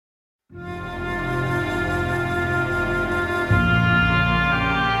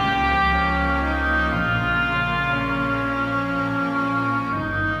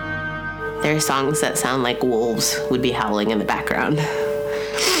There are songs that sound like wolves would be howling in the background.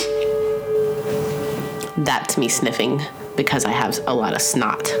 That's me sniffing because I have a lot of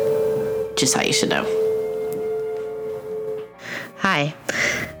snot. Just how you should know. Hi,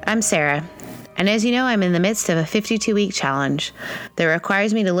 I'm Sarah. And as you know, I'm in the midst of a 52-week challenge that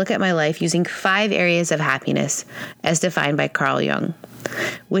requires me to look at my life using 5 areas of happiness as defined by Carl Jung,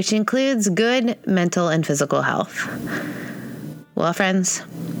 which includes good mental and physical health. Well, friends,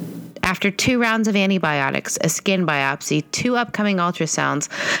 after 2 rounds of antibiotics, a skin biopsy, 2 upcoming ultrasounds,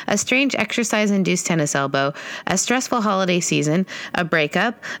 a strange exercise-induced tennis elbow, a stressful holiday season, a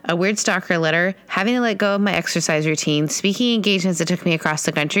breakup, a weird stalker letter, having to let go of my exercise routine, speaking engagements that took me across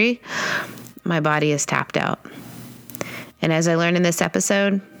the country, my body is tapped out. And as I learned in this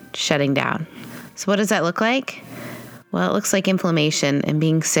episode, shutting down. So what does that look like? Well, it looks like inflammation and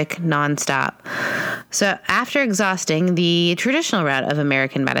being sick nonstop. So after exhausting the traditional route of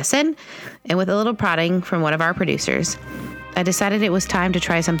American medicine, and with a little prodding from one of our producers, I decided it was time to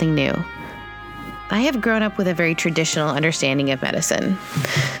try something new. I have grown up with a very traditional understanding of medicine,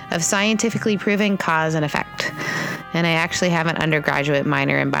 of scientifically proven cause and effect, and I actually have an undergraduate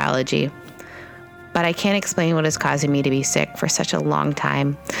minor in biology. But I can't explain what is causing me to be sick for such a long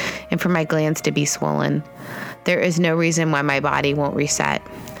time and for my glands to be swollen. There is no reason why my body won't reset.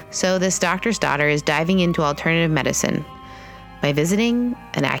 So this doctor's daughter is diving into alternative medicine by visiting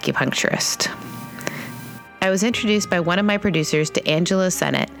an acupuncturist. I was introduced by one of my producers to Angela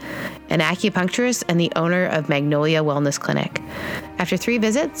Sennett, an acupuncturist and the owner of Magnolia Wellness Clinic. After 3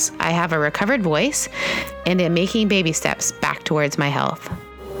 visits, I have a recovered voice and am making baby steps back towards my health.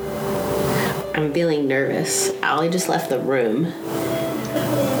 I'm feeling nervous. Allie just left the room.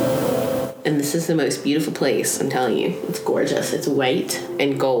 And this is the most beautiful place, I'm telling you. It's gorgeous. It's white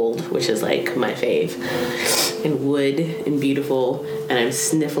and gold, which is like my fave. And wood and beautiful. And I'm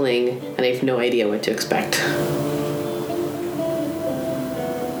sniffling and I have no idea what to expect.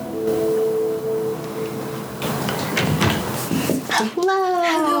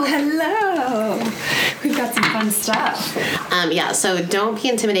 Hello. We've got some fun stuff. Yeah, so don't be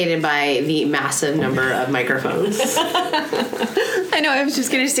intimidated by the massive number of microphones. I know, I was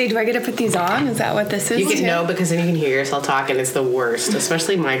just going to say, do I get to put these on? Is that what this is? You can know, because then you can hear yourself talk, and it's the worst,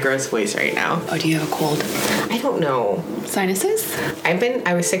 especially my gross voice right now. Oh, do you have a cold? I don't know. Sinuses?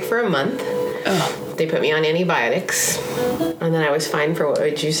 I was sick for a month. Oh. They put me on antibiotics, and then I was fine for, what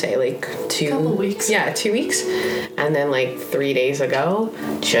would you say, like 2... Couple weeks. Yeah, 2 weeks. And then like 3 days ago,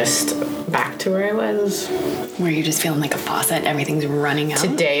 just back to where I was. Were you just feeling like a faucet? Everything's running out?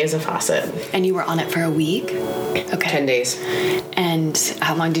 Today is a faucet. And you were on it for a week? Okay. 10 days. And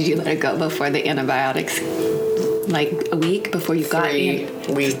how long did you let it go before the antibiotics? Like a week before you got 3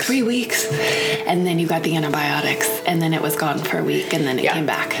 weeks. 3 weeks. And then you got the antibiotics, and then it was gone for a week, and then it came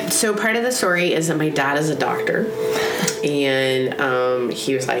back. So part of the story is that my dad is a doctor, and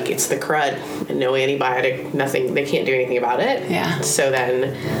he was like, it's the crud, and no antibiotic, nothing, they can't do anything about it. Yeah. So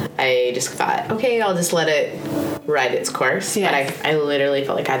then I just thought, okay, I'll just let it ride its course. Yeah. But I literally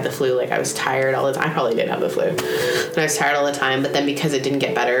felt like I had the flu. Like I was tired all the time. I probably did have the flu. And I was tired all the time. But then because it didn't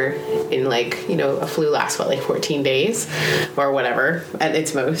get better in like, you know, a flu lasts, what, like 14 days or whatever at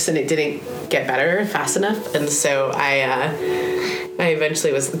its most. And it didn't get better fast enough. And so I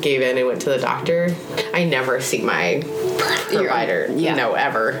eventually gave in and went to the doctor. I never see my provider,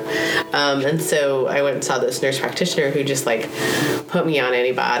 ever. And so I went and saw this nurse practitioner who just like put me on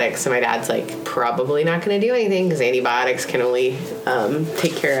antibiotics. And my dad's like, probably not going to do anything because antibiotics can only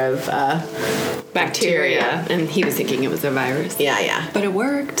take care of bacteria. And he was thinking it was a virus. Yeah. But it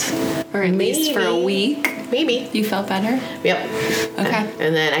worked. Or at least for a week. Maybe. You felt better? Yep. Okay.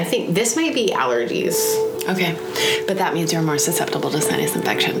 And then I think this might be allergies. Okay. But that means you're more susceptible to sinus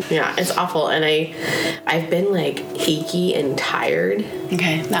infection. Yeah, it's awful. And I've been like achy and tired.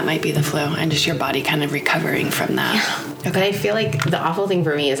 Okay, that might be the flu and just your body kind of recovering from that. Yeah. Okay. But I feel like the awful thing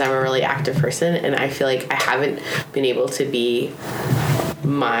for me is I'm a really active person, and I feel like I haven't been able to be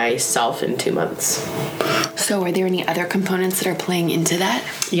myself in 2 months. So are there any other components that are playing into that?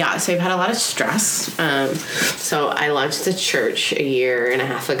 Yeah, so I've had a lot of stress. So I launched a church 1.5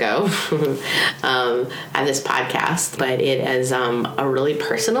 years ago at this podcast, but it is a really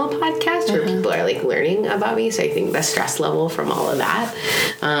personal podcast where people are like learning about me. So I think the stress level from all of that.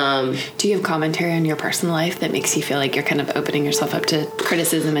 Do you have commentary on your personal life that makes you feel like you're kind of opening yourself up to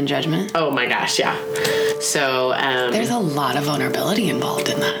criticism and judgment? Oh my gosh, yeah. So there's a lot of vulnerability involved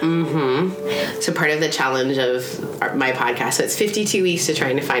in that. Mm-hmm. So part of the challenge of my podcast, so it's 52 weeks to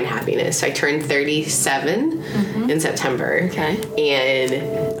trying to find happiness. So I turned 37 in September. Okay.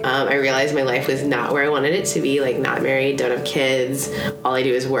 And I realized my life was not where I wanted it to be, like not married, don't have kids, all I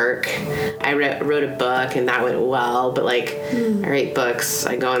do is work. I wrote a book and that went well, but like I write books,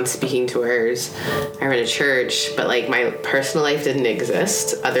 I go on speaking tours, I run a church, but like my personal life didn't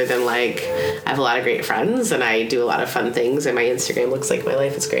exist other than like I have a lot of great friends and I do a lot of fun things and my Instagram looks like my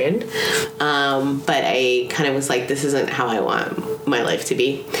life is grand. But I kind of was like, this isn't how I want my life to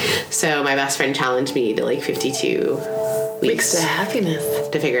be. So my best friend challenged me to like 52 weeks to happiness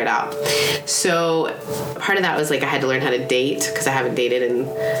to figure it out. So part of that was like I had to learn how to date because I haven't dated and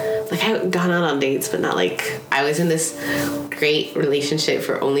like I've gone out on dates, but not like I was in this great relationship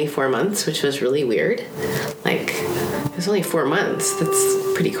for only 4 months, which was really weird. Like it was only 4 months.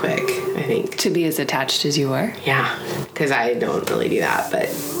 That's pretty quick, I think. to be as attached as you were. Yeah, because I don't really do that, but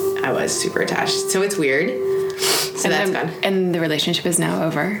I was super attached. So it's weird. So that's gone. And the relationship is now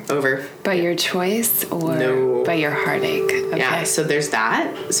over. Over. By your choice or No. by your heartache? Okay. Yeah, so there's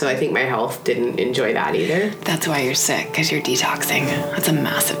that. So I think my health didn't enjoy that either. That's why you're sick, because you're detoxing. That's a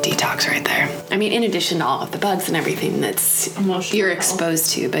massive detox right there. I mean, in addition to all of the bugs and everything that's you're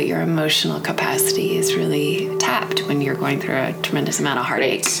exposed to, but your emotional capacity is really tapped when you're going through a tremendous amount of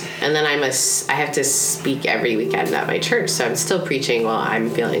heartache. And then I have to speak every weekend at my church, so I'm still preaching while I'm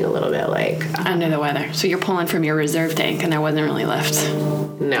feeling a little bit like Under the weather. So you're pulling from your reserve tank, and there wasn't really left.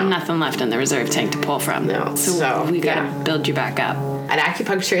 no. Nothing left in the reserve tank to pull from. No. So we got to build you back up. An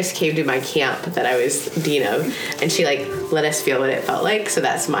acupuncturist came to my camp that I was dean of, and she like let us feel what it felt like. So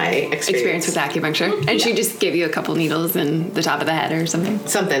that's my Experience with acupuncture. And she just gave you a couple needles in the top of the head or something.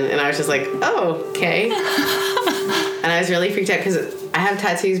 something, and I was just like, oh, okay. And I was really freaked out because I have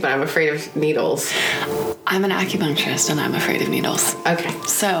tattoos, but I'm afraid of needles. I'm an acupuncturist and I'm afraid of needles. Okay.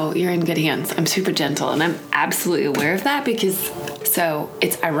 So you're in good hands. I'm super gentle and I'm absolutely aware of that because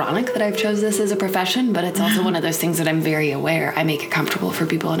it's ironic that I've chose this as a profession, but it's also one of those things that I'm very aware. I make it comfortable for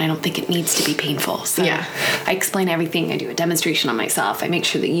people and I don't think it needs to be painful. So Yeah. I explain everything. I do a demonstration on myself. I make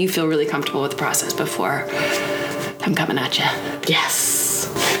sure that you feel really comfortable with the process before I'm coming at you. Yes.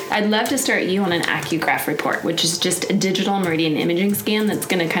 I'd love to start you on an AccuGraph report, which is just a digital meridian imaging scan that's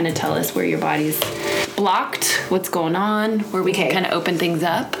going to kind of tell us where your body's blocked, what's going on, where we can kind of open things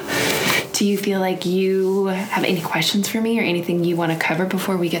up. Do you feel like you have any questions for me or anything you want to cover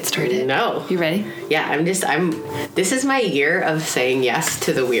before we get started? No. You ready? Yeah, this is my year of saying yes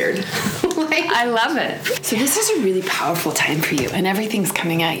to the weird. I love it. So this is a really powerful time for you and everything's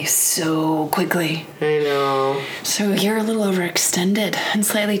coming at you so quickly. I know. So you're a little overextended and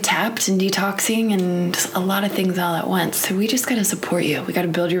slightly tapped and detoxing and just a lot of things all at once. So we just got to support you. We got to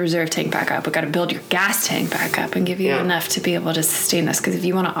build your reserve tank back up. We got to build your gas tank back up and give you enough to be able to sustain this. Because if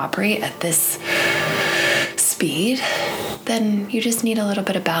you want to operate at this speed, then you just need a little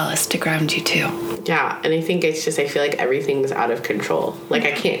bit of ballast to ground you too. Yeah, and I think it's just I feel like everything's out of control. Like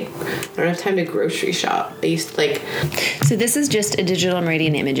I don't have time to grocery shop. I used to So this is just a digital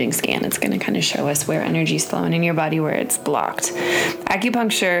meridian imaging scan. It's going to kind of show us where energy's flowing in your body, where it's blocked.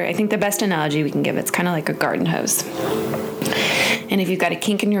 Acupuncture, I think the best analogy we can give, it's kind of like a garden hose. And if you've got a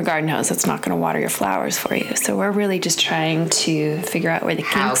kink in your garden hose, it's not going to water your flowers for you. So we're really just trying to figure out where the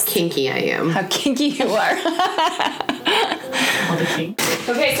how kinks... kinky I am. How kinky you are.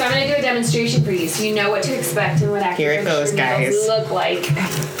 Okay, so I'm going to do a demonstration for you so you know what to expect and what acupuncture Here it goes, guys. needles look like.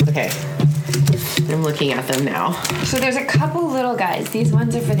 Okay. I'm looking at them now. So there's a couple little guys. These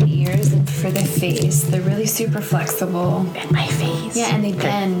ones are for the ears and for the face. They're really super flexible. In my face. Yeah, and they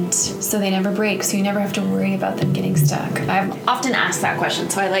bend, so they never break, so you never have to worry about them getting stuck. I've often asked that question,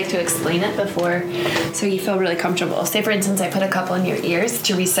 so I like to explain it before so you feel really comfortable. Say, for instance, I put a couple in your ears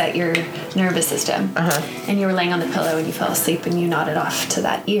to reset your nervous system, and you were laying on the pillow and you fell asleep and you nodded off to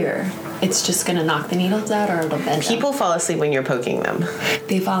that ear. It's just going to knock the needles out or it'll bend them. People fall asleep when you're poking them.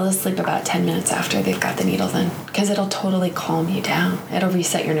 They fall asleep about 10 minutes after they've got the needles in because it'll totally calm you down. It'll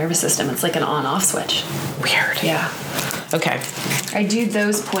reset your nervous system. It's like an on-off switch. Weird. Yeah. Okay. I do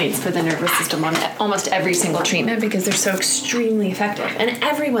those points for the nervous system on almost every single treatment because they're so extremely effective. And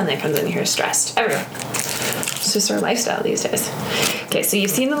everyone that comes in here is stressed. Everyone. It's just our lifestyle these days. Okay, so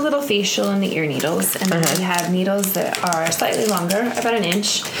you've seen the little facial and the ear needles, and then we have needles that are slightly longer, about an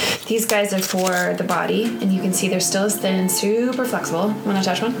inch. These guys are for the body, and you can see they're still as thin, super flexible. Want to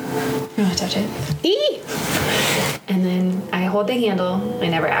touch one? You want to touch it? Eee! And then I hold the handle. I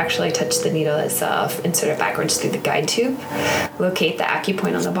never actually touch the needle itself. Insert it backwards through the guide tube. Locate the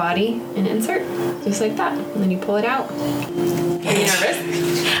acupoint on the body and insert, just like that. And then you pull it out. Are you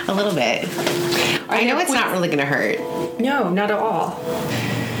nervous? A little bit. I know it's not really going to hurt. No, not at all.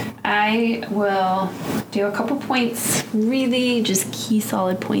 I will do a couple points, really just key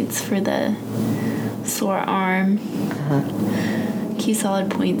solid points for the sore arm. key solid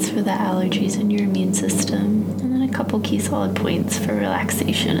points for the allergies in your immune system, and then a couple key solid points for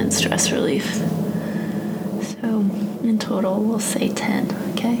relaxation and stress relief. So in total, we'll say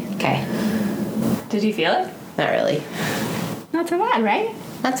 10, okay? Okay. Did you feel it? Not really. Not so bad, right?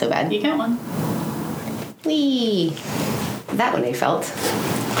 Not so bad. You got one. Whee! That one I felt.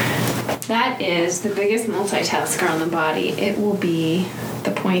 That is the biggest multitasker on the body. It will be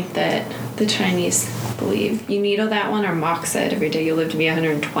the point that the Chinese believe. You needle that one or mox it every day. You'll live to be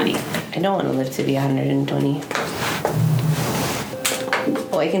 120. I don't want to live to be 120.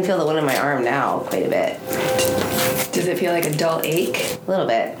 Oh, I can feel the one in my arm now quite a bit. Does it feel like a dull ache? A little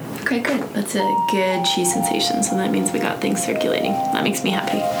bit. Okay, good. That's a good chi sensation, so that means we got things circulating. That makes me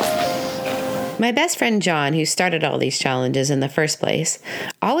happy. My best friend John, who started all these challenges in the first place,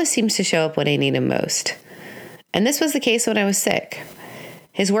 always seems to show up when I need him most. And this was the case when I was sick.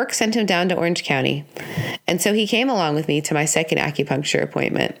 His work sent him down to Orange County, and so he came along with me to my second acupuncture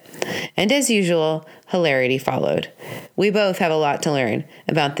appointment. And as usual, hilarity followed. We both have a lot to learn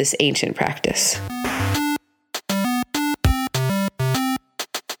about this ancient practice.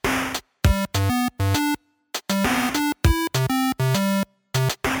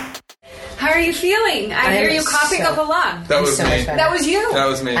 How are you feeling? I hear you coughing up a lung. That was so me. much better. That was you? That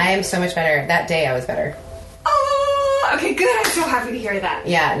was me. I am so much better. That day I was better. Oh, okay, good. I'm so happy to hear that.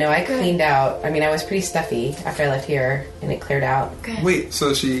 Yeah, no, I cleaned out. I mean, I was pretty stuffy after I left here, and it cleared out. Wait,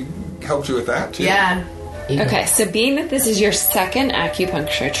 so she helped you with that too? Yeah. Okay, so being that this is your second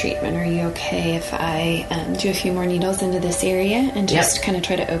acupuncture treatment, are you okay if I do a few more needles into this area and just kind of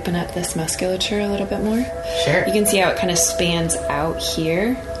try to open up this musculature a little bit more? Sure. You can see how it kind of spans out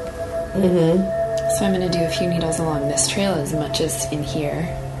here. Mm-hmm. So I'm going to do a few needles along this trail as much as in here.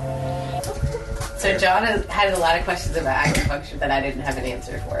 So John had a lot of questions about acupuncture that I didn't have an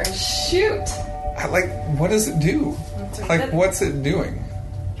answer for. Shoot! What does it do? Like, what's it doing?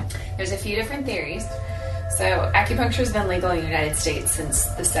 There's a few different theories. So acupuncture has been legal in the United States since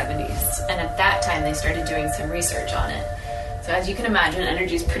the 70s, and at that time they started doing some research on it. So as you can imagine,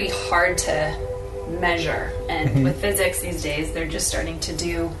 energy is pretty hard to measure, and with physics these days, they're just starting to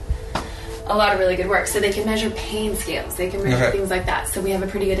do a lot of really good work. So they can measure pain scales, they can measure things like that. So we have a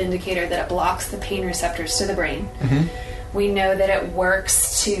pretty good indicator that it blocks the pain receptors to the brain. We know that it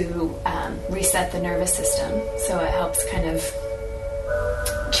works to reset the nervous system, so it helps kind of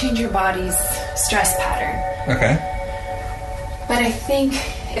change your body's stress pattern. Okay. But I think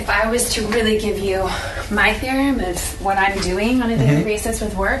if I was to really give you my theorem of what I'm doing on a daily basis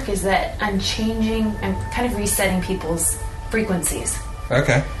with work is that I'm kind of resetting people's frequencies.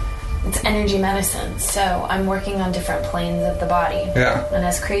 Okay. It's energy medicine, so I'm working on different planes of the body. Yeah. And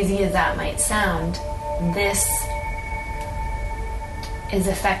as crazy as that might sound, this is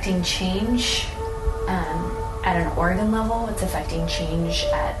affecting change at an organ level. It's affecting change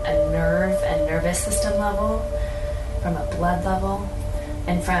at a nerve and nervous system level, from a blood level,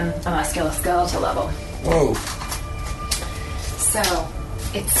 and from a musculoskeletal level. Whoa. So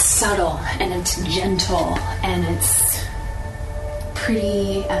it's subtle and it's gentle and it's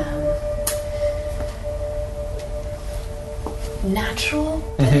pretty natural.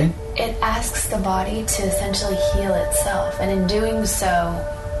 It asks the body to essentially heal itself, and in doing so,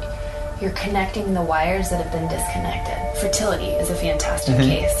 you're connecting the wires that have been disconnected. Fertility is a fantastic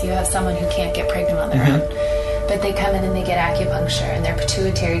case. You have someone who can't get pregnant on their own, but they come in and they get acupuncture, and their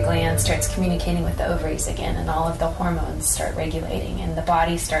pituitary gland starts communicating with the ovaries again, and all of the hormones start regulating, and the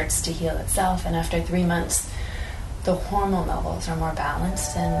body starts to heal itself, and after 3 months, the hormone levels are more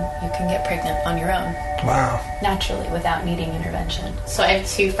balanced, and you can get pregnant on your own. Wow. Naturally, without needing intervention. So I have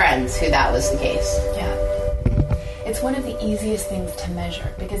two friends who that was the case. Yeah. It's one of the easiest things to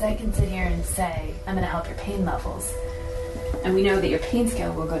measure, because I can sit here and say, I'm going to help your pain levels. And we know that your pain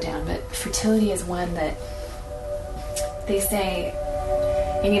scale will go down, but fertility is one that they say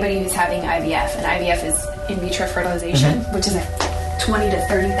anybody who's having IVF, and IVF is in vitro fertilization, which is a $20,000 to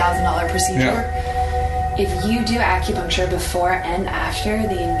 $30,000 procedure. Yeah. If you do acupuncture before and after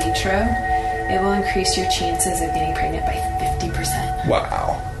the in vitro, it will increase your chances of getting pregnant by 50%.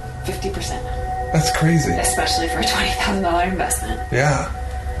 Wow. 50%. That's crazy. Especially for a $20,000 investment. Yeah.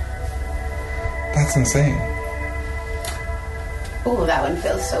 That's insane. Ooh, that one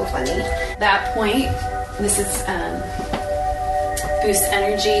feels so funny. That point, this is boosts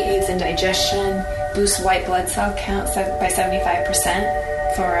energy, aids in digestion, boosts white blood cell count by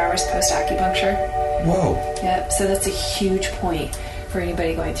 75% 4 hours post acupuncture. Whoa. Yep. So that's a huge point for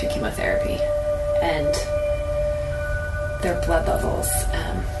anybody going through chemotherapy, and their blood levels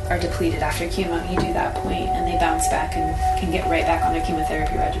are depleted after chemo. You do that point, and they bounce back and can get right back on their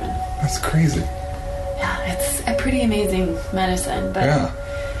chemotherapy regimen. That's crazy. Yeah, it's a pretty amazing medicine, but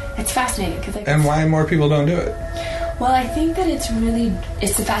it's fascinating. And why more people don't do it? Well, I think that it's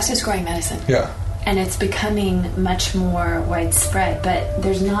the fastest growing medicine. Yeah. And it's becoming much more widespread, but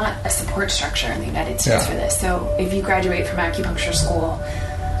there's not a support structure in the United States for this. So if you graduate from acupuncture school,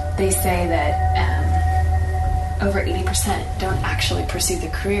 they say that over 80% don't actually pursue the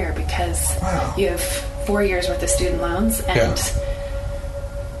career because you have 4 years worth of student loans and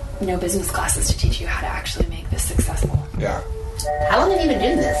no business classes to teach you how to actually make this successful. Yeah. How long have you been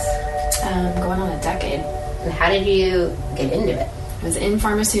doing this? Going on a decade. And how did you get into it? I was in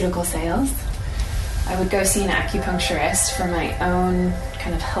pharmaceutical sales. I would go see an acupuncturist for my own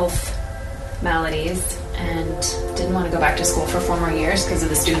kind of health maladies and didn't want to go back to school for 4 more years because of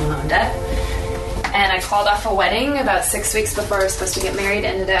the student loan debt. And I called off a wedding about 6 weeks before I was supposed to get married.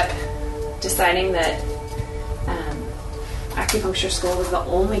 Ended up deciding that acupuncture school was the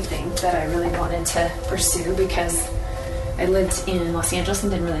only thing that I really wanted to pursue because I lived in Los Angeles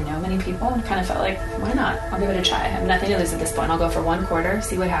and didn't really know many people and kind of felt like, why not? I'll give it a try. I have nothing to lose at this point. I'll go for 1 quarter,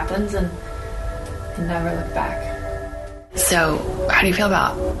 see what happens, and never look back. So, how do you feel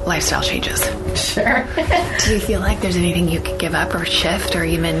about lifestyle changes? Sure. Do you feel like there's anything you could give up or shift or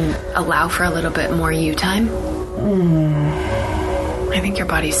even allow for a little bit more you time? I think your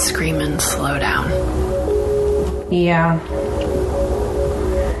body's screaming, slow down. Yeah.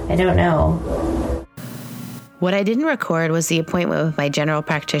 I don't know. What I didn't record was the appointment with my general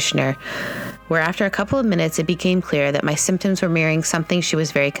practitioner, where after a couple of minutes it became clear that my symptoms were mirroring something she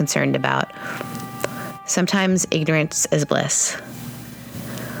was very concerned about. Sometimes ignorance is bliss.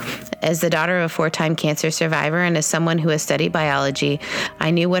 As the daughter of a 4-time cancer survivor and as someone who has studied biology,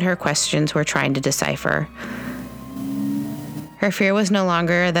 I knew what her questions were trying to decipher. Her fear was no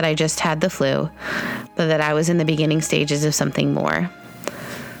longer that I just had the flu, but that I was in the beginning stages of something more.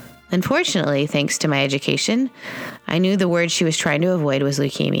 Unfortunately, thanks to my education, I knew the word she was trying to avoid was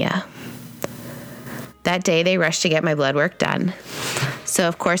leukemia. That day, they rushed to get my blood work done. So,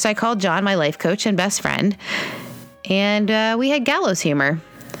 of course, I called John, my life coach and best friend, and we had gallows humor.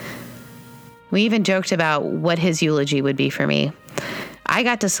 We even joked about what his eulogy would be for me. I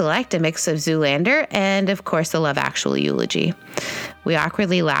got to select a mix of Zoolander and, of course, the Love Actually eulogy. We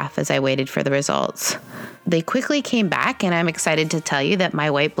awkwardly laughed as I waited for the results. They quickly came back, and I'm excited to tell you that my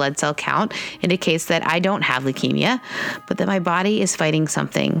white blood cell count indicates that I don't have leukemia, but that my body is fighting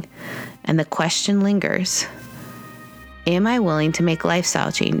something. And the question lingers. Am I willing to make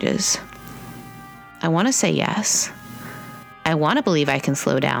lifestyle changes? I want to say yes. I want to believe I can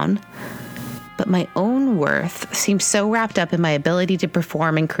slow down. But my own worth seems so wrapped up in my ability to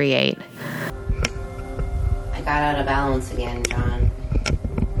perform and create. I got out of balance again, John.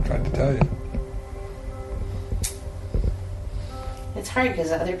 Tried to tell you. It's hard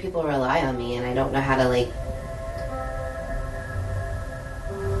because other people rely on me and I don't know how to,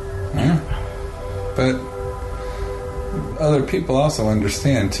 Yeah. But other people also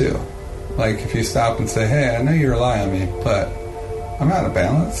understand, too. Like, if you stop and say, hey, I know you rely on me, but I'm out of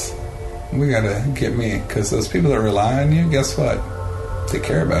balance. We gotta get me. Because those people that rely on you, guess what? They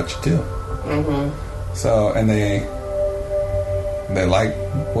care about you, too. Mm-hmm. So, and they like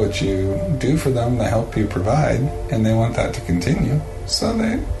what you do for them, they help you provide, and they want that to continue. So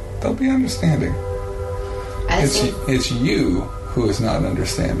they'll be understanding. It's you who is not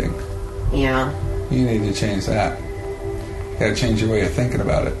understanding. Yeah. You need to change that. You gotta change your way of thinking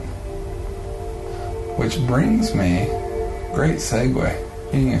about it. Which brings me, great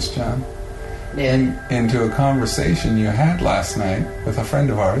segue, genius, John, into a conversation you had last night with a friend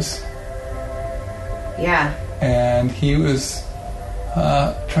of ours. Yeah. And he was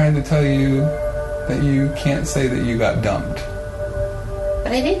trying to tell you that you can't say that you got dumped.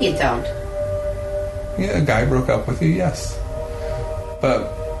 But I did get dumped. Yeah, a guy broke up with you, yes. But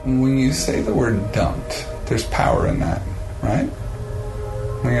when you say the word dumped, there's power in that, right?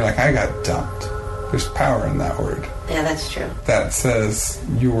 When you're like, I got dumped, there's power in that word. Yeah, that's true. That says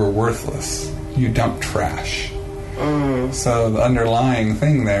you were worthless. You dumped trash. So the underlying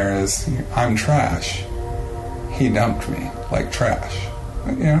thing there is, I'm trash. He dumped me like trash.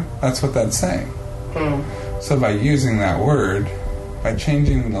 That's what that's saying. So by using that word, by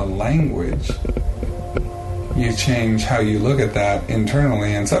changing the language, you change how you look at that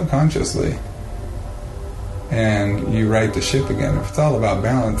internally and subconsciously. And you right the ship again. If it's all about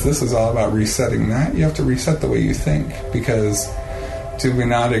balance, this is all about resetting that. You have to reset the way you think, because do we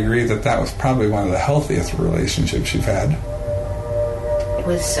not agree that that was probably one of the healthiest relationships you've had? It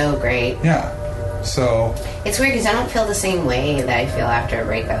was so great. Yeah. So it's weird because I don't feel the same way that I feel after a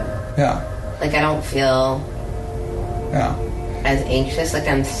breakup. Yeah. Like, I don't feel as anxious. Like,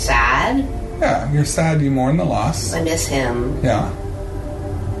 I'm sad, Yeah, you're sad you mourn the loss. I miss him. Yeah.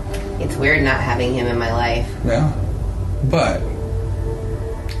 It's weird not having him in my life. Yeah. But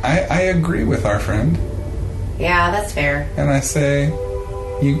I agree with our friend. Yeah, that's fair. And I say,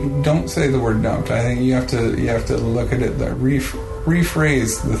 you don't say the word dumped. I think you have to look at it,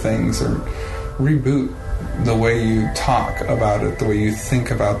 rephrase the things, or reboot the way you talk about it, the way you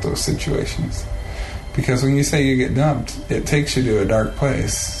think about those situations. Because when you say you get dumped, it takes you to a dark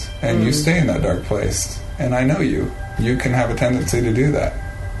place, and you stay in that dark place. And I know you can have a tendency to do that.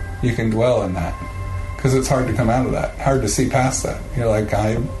 You can dwell in that, because it's hard to come out of that, hard to see past that. You're like,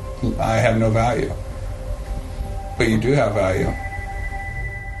 I have no value. But you do have value.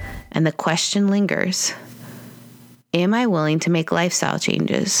 And the question lingers. Am I willing to make lifestyle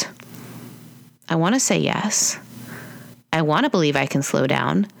changes? I want to say yes. I want to believe I can slow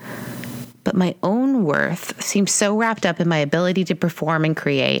down. But my own worth seems so wrapped up in my ability to perform and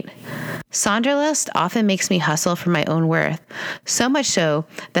create. Sonderlust often makes me hustle for my own worth, so much so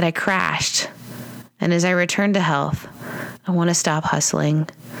that I crashed. And as I return to health, I want to stop hustling.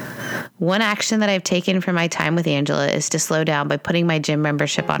 One action that I've taken from my time with Angela is to slow down by putting my gym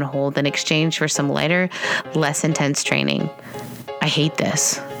membership on hold in exchange for some lighter, less intense training. I hate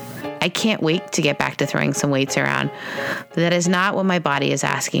this. I can't wait to get back to throwing some weights around, but that is not what my body is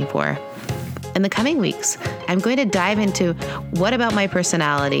asking for. In the coming weeks, I'm going to dive into what about my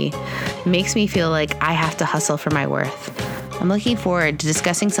personality makes me feel like I have to hustle for my worth. I'm looking forward to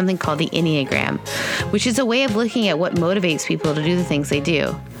discussing something called the Enneagram, which is a way of looking at what motivates people to do the things they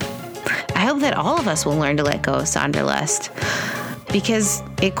do. I hope that all of us will learn to let go of Sonderlust, because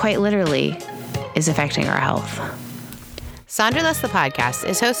it quite literally is affecting our health. Sonderlust the podcast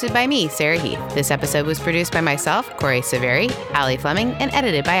is hosted by me, Sarah Heath. This episode was produced by myself, Corey Severi, Allie Fleming, and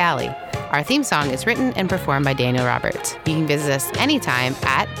edited by Allie. Our theme song is written and performed by Daniel Roberts. You can visit us anytime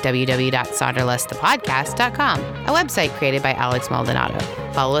at www.sonderlustthepodcast.com, a website created by Alex Maldonado.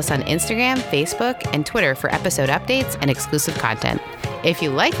 Follow us on Instagram, Facebook, and Twitter for episode updates and exclusive content. If you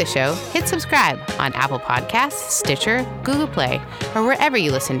like the show, hit subscribe on Apple Podcasts, Stitcher, Google Play, or wherever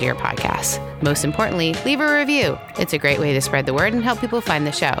you listen to your podcasts. Most importantly, leave a review. It's a great way to spread the word and help people find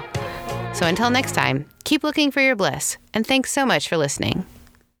the show. So until next time, keep looking for your bliss, and thanks so much for listening.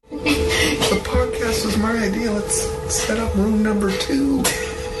 The podcast was my idea. Let's set up room number 2.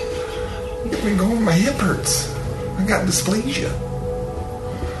 Get me going. My hip hurts. I got dysplasia.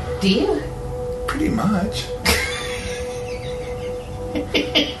 Do you? Pretty much.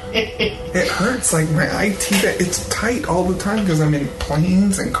 It hurts, like my IT bag. It's tight all the time because I'm in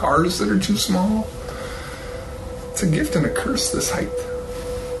planes and cars that are too small. It's a gift and a curse, this height.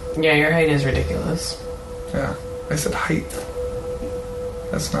 Yeah, your height is ridiculous. Yeah, I said height.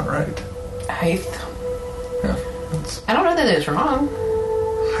 That's not right. Height? Yeah. I don't know that it's wrong.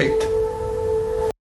 Height.